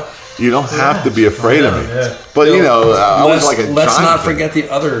 You know? You don't have to be afraid of me. But, you know, I was like a Let's giant not thing. forget the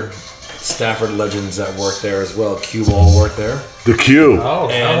other Stafford legends that worked there as well. Cue Ball worked there. The Q. Oh,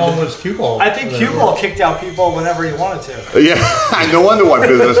 And- how long was Cue Ball? I think Cue Ball kicked out people whenever he wanted to. Yeah, no wonder why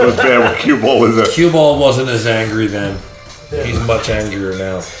business was bad when Q Ball was there. Cue Ball wasn't as angry then. He's much angrier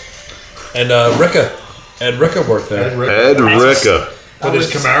now. And Ed Ricka worked there. Ed Ricka. With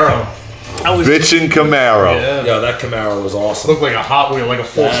his Camaro. Bitchin' Camaro. Yeah, that Camaro was awesome. Looked like a Hot Wheel, like a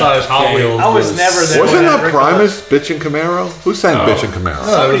full-size Hot Wheel. I was never there. Wasn't when that Rick- Primus, Bitchin' Camaro? Who sang Bitchin' Camaro?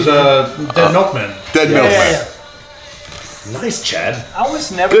 No, it was Dead Milkman. Dead Yeah, Milkman. yeah, yeah. Nice, Chad. I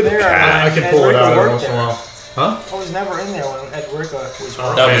was never Good there. cat. when I can Ed pull it Ricka out every worked once in a there. while. Huh? I was never in there when Ed Ricka was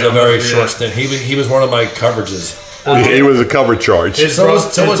working. That was a Yeah, very yeah. short stint. He was one of my coverages. He was a cover charge. So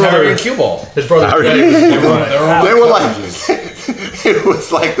was Harry and Cue Ball. His brother. Harry. Jay. They were like, it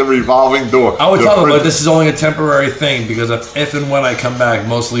was like the revolving door. I would The tell them, fridge- but this is only a temporary thing because if and when I come back,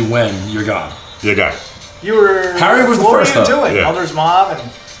 mostly when, you're gone. You got it. You were. Harry was the what first, were you though. doing? Yeah. Mother's Mob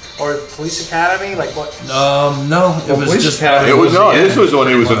or Police Academy? Like what? No, it was Police just Academy. It was no. the This end. was when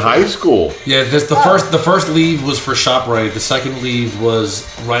he was in high school. yeah. The first leave was for ShopRite. The second leave was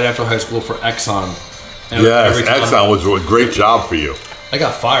right after high school for Exxon. And Yes, every time- Exxon was a great job for you. I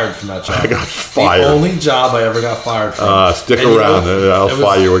got fired from that job. I got fired. The only job I ever got fired from. Stick And you around. know, I'll it was-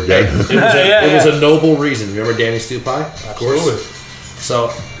 fire you again. It was a noble reason. Remember Danny Stew Pie? Of course. Absolutely.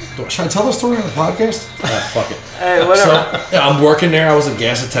 So, should I tell the story on the podcast? Fuck it. Hey, whatever. So, yeah, I'm working there. I was a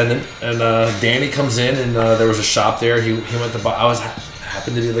gas attendant, and Danny comes in, and there was a shop there. He went to buy. I was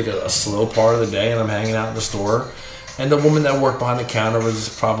happened to be like a slow part of the day, and I'm hanging out in the store. And the woman that worked behind the counter was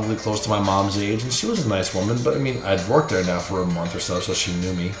probably close to my mom's age, and she was a nice woman. But I mean, I'd worked there now for a month or so she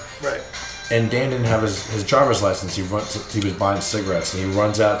knew me. Right. And Dan didn't have his driver's license. He was buying cigarettes, and he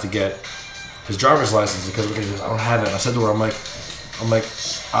runs out to get his driver's license because he goes, "I don't have it." And I said to her, "I'm like,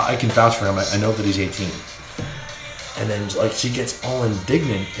 I can vouch for him. I know that he's 18." And then like she gets all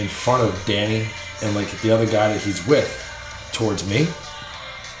indignant in front of Danny and like the other guy that he's with towards me.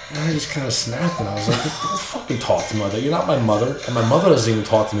 And I just kind of snapped and I was like, "Don't fucking talk to me like that. You're not my mother, and my mother doesn't even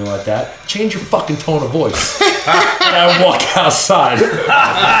talk to me like that. Change your fucking tone of voice." And I walk outside. So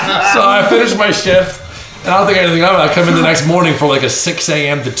I finish my shift. And I don't think anything of it. I come in the next morning for like a 6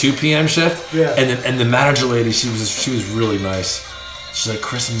 a.m. to 2 p.m. shift. Yeah. And the manager lady, she was really nice. She's like,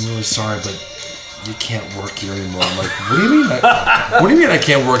 "Chris, I'm really sorry, but you can't work here anymore." I'm like, "What do you mean? What do you mean I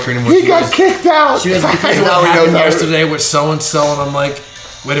can't work here anymore?" He got kicked out. She was because of Now what he happened knows how- yesterday with so and so, and I'm like,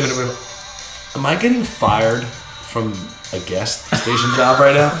 wait a minute. Am I getting fired from a gas station job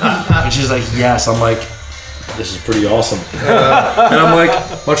right now? And she's like, "Yes." I'm like, "This is pretty awesome." And I'm like,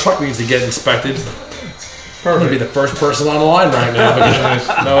 "My truck needs to get inspected. I'm gonna be the first person on the line right now because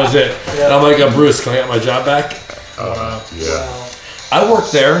that was it." And I'm like, "Bruce, can I get my job back?" Yeah. I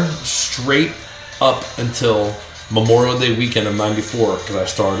worked there straight up until Memorial Day weekend of '94 because I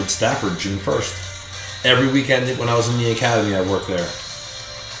started Stafford June 1st. Every weekend when I was in the academy, I worked there.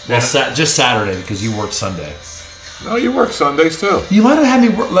 Well, just Saturday because you worked Sunday. No, you work Sundays too. You might have had me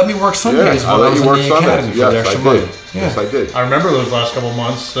let me work Sundays Yeah, I when I let was you in work the academy Sundays. for the Yes, extra I money. did. Yes, I did. I remember those last couple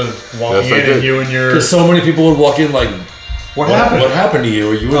months of walking Yes, I in did. and you and your. Because so many people would walk in like, What happened? What happened to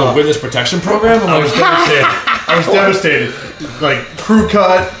you? Are you in the witness protection program?" I'm I like, was devastated. I was devastated. Like crew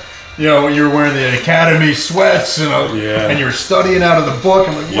cut, you know, you were wearing the Academy sweats and and you were studying out of the book.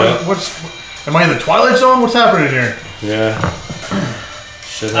 I'm like, what's? Am I in the Twilight Zone? What's happening here? Yeah.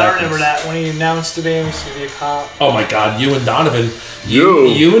 Shit I happens. remember that when he announced to me he was going to be a cop. Oh my God, you and Donovan.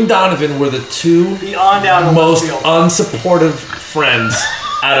 You and Donovan were the two Beyond out of most left field. unsupportive friends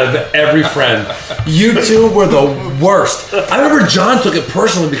out of every friend. You two were the worst. I remember John took it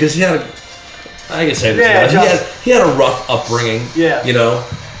personally because he had a. I can say this. Yeah, he had a rough upbringing. Yeah. You know,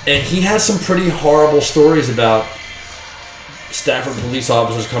 and he had some pretty horrible stories about Stafford police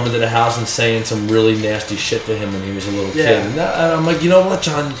officers coming to the house and saying some really nasty shit to him when he was a little kid. And I'm like, you know what,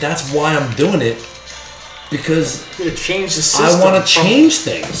 John? That's why I'm doing it. Because You're going to change the system. I want to change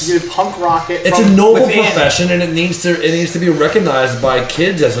things. You're going to punk rock it. It's from a noble within. profession, and it needs to be recognized by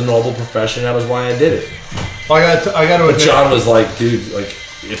kids as a noble profession. That was why I did it. I got to But admit, John was like, dude, like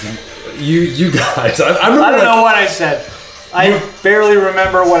if you guys, I remember. I don't like, know what I said. I barely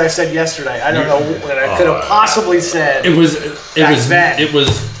remember what I said yesterday. I don't know what I could have possibly said. It was then.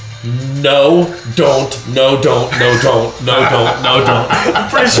 no, don't. I'm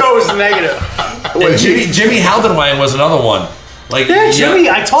pretty sure it was negative. And Jimmy Haldenwang was another one. Like Yeah, Jimmy,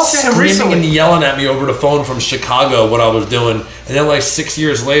 I talked to him screaming recently. and yelling at me over the phone from Chicago what I was doing, and then like 6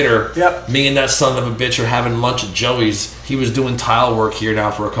 years later, Yep. me and that son of a bitch are having lunch at Joey's. He was doing tile work here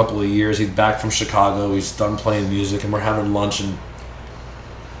now for a couple of years. He's back from Chicago. He's done playing music, and we're having lunch. And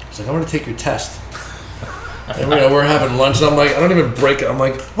he's like, "I'm going to take your test." And we're having lunch, and I'm like, I don't even break it. I'm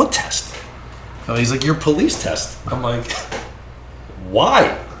like, "What test?" And he's like, "Your police test." I'm like, "Why?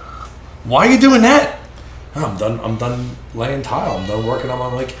 Why are you doing that?" "Oh, I'm done laying tile. I'm done working on my."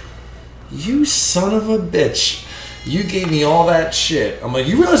 I'm like, "You son of a bitch. You gave me all that shit." I'm like,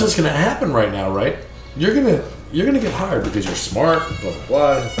 "You realize what's gonna happen right now, right? You're gonna get hired because you're smart, blah blah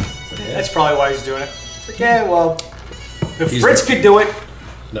blah." That's probably why he's doing it. It's like, yeah, well, if He's Fritz the- could do it,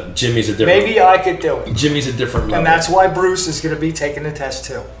 No, Jimmy's a different maybe I could do it. Jimmy's a different level. And that's why Bruce is going to be taking the test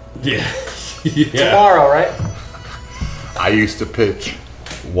too. yeah. Yeah. Tomorrow, right? I used to pitch.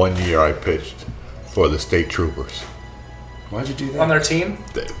 1 year I pitched for the state troopers. Why'd you do On that? their team.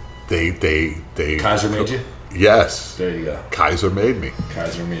 They Kaiser made you? Yes. There you go. Kaiser made me.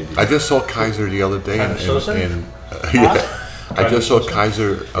 Kaiser made you. I just saw Kaiser the other day. Kind of Sosa? Yeah. I just saw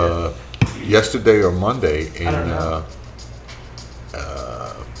Kaiser yesterday or Monday in I don't know.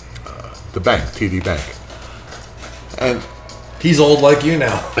 the bank, TD Bank. And He's old like you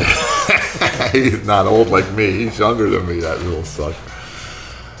now. he's not old like me. He's younger than me, that little suck.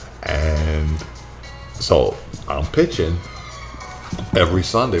 And so I'm pitching. Every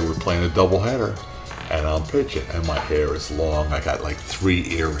Sunday we're playing a doubleheader. And I'm pitching. And my hair is long. I got like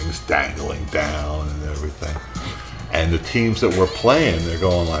 3 earrings dangling down and everything. And the teams that we're playing, they're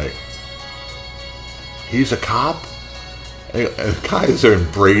going like, he's a cop? And Kaiser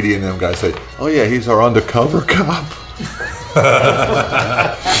and Brady and them guys say, oh yeah, he's our undercover cop.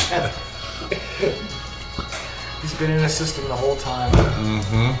 He's been in the system the whole time.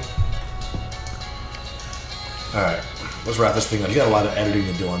 All right, let's wrap this thing up. You got a lot of editing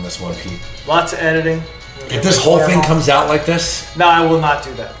to do on this one, Pete. Lots of editing. If this whole thing comes out like this, No, I will not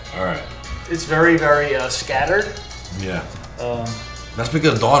do that. all right. It's very, very scattered. Yeah. That's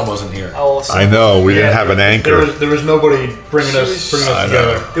because Dawn wasn't here. I will. I know, we didn't Yeah, have an There anchor. was nobody bringing us I know.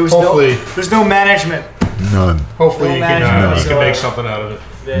 together. There was Hopefully, there's no management. None. hopefully no you management can make whatsoever. something out of it.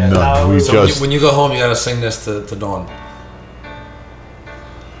 Yeah, No, we it was- just- When you go home, you got to sing this to Dawn.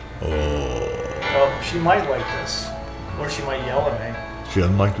 Well, she might like this, or she might yell at me. She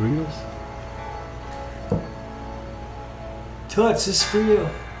doesn't like the Beatles? Toots, this is for you.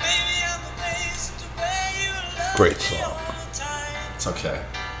 Great song. It's okay.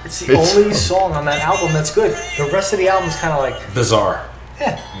 It's the It's- only song on that album that's good. The rest of the album's kind of like, Bizarre.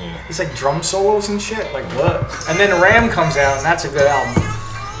 yeah, it's like drum solos and shit. Like what? And then Ram comes out, and that's a good album.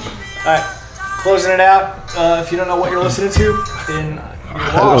 All right, closing it out. If you don't know what you're listening to, then you're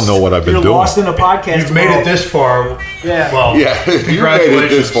lost. I don't know what I've been you're doing. lost in the podcast. You've made world. it this far. Yeah. Well, Yeah, you made it congratulations.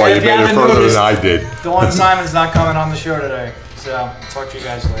 this far. And You if you made it haven't further noticed- than I did. Dawn Simon's not coming on the show today, so I'll talk to you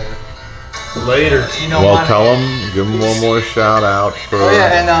guys later. Later. You know Well, why? tell them, give them one more shout out for, Oh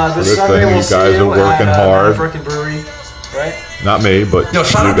yeah, and for this this Sunday thing. we'll You see guys you are working at hard. Frickin' Brewery, right? Not me, but Yo,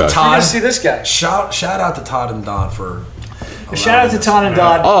 shout you out to guys. You're Todd. gonna see this guy. Shout out to Todd and Don for. Shout out to Todd and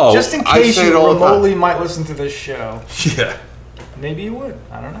Dodd. Oh, just in I case say it you all the time. remotely might listen to this show. Yeah. Maybe you would.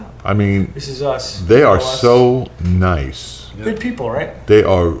 I don't know. I mean, This is us. they are All us. so nice. good people, right? They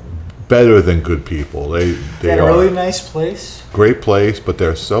are better than good people. They They had a are really nice place. great place, but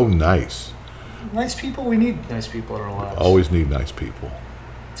they're so nice. Nice people. We need nice people in our lives. Always need nice people.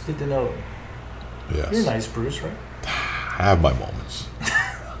 It's good to know them. Yes. You're nice, Bruce, right? I have my moments.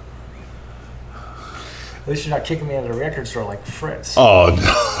 At least you're not kicking me out of the record store like Fritz. Oh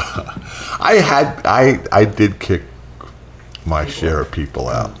no. I did kick my share of people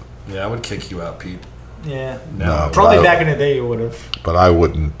out. Yeah, I would kick you out, Pete. Yeah. No, Probably but back in the day you would have. but I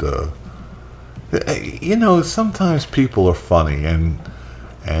wouldn't. You know, sometimes people are funny, and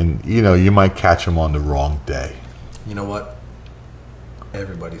you know, you might catch them on the wrong day. You know what?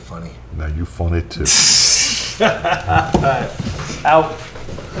 Everybody funny. Now you funny too. Out.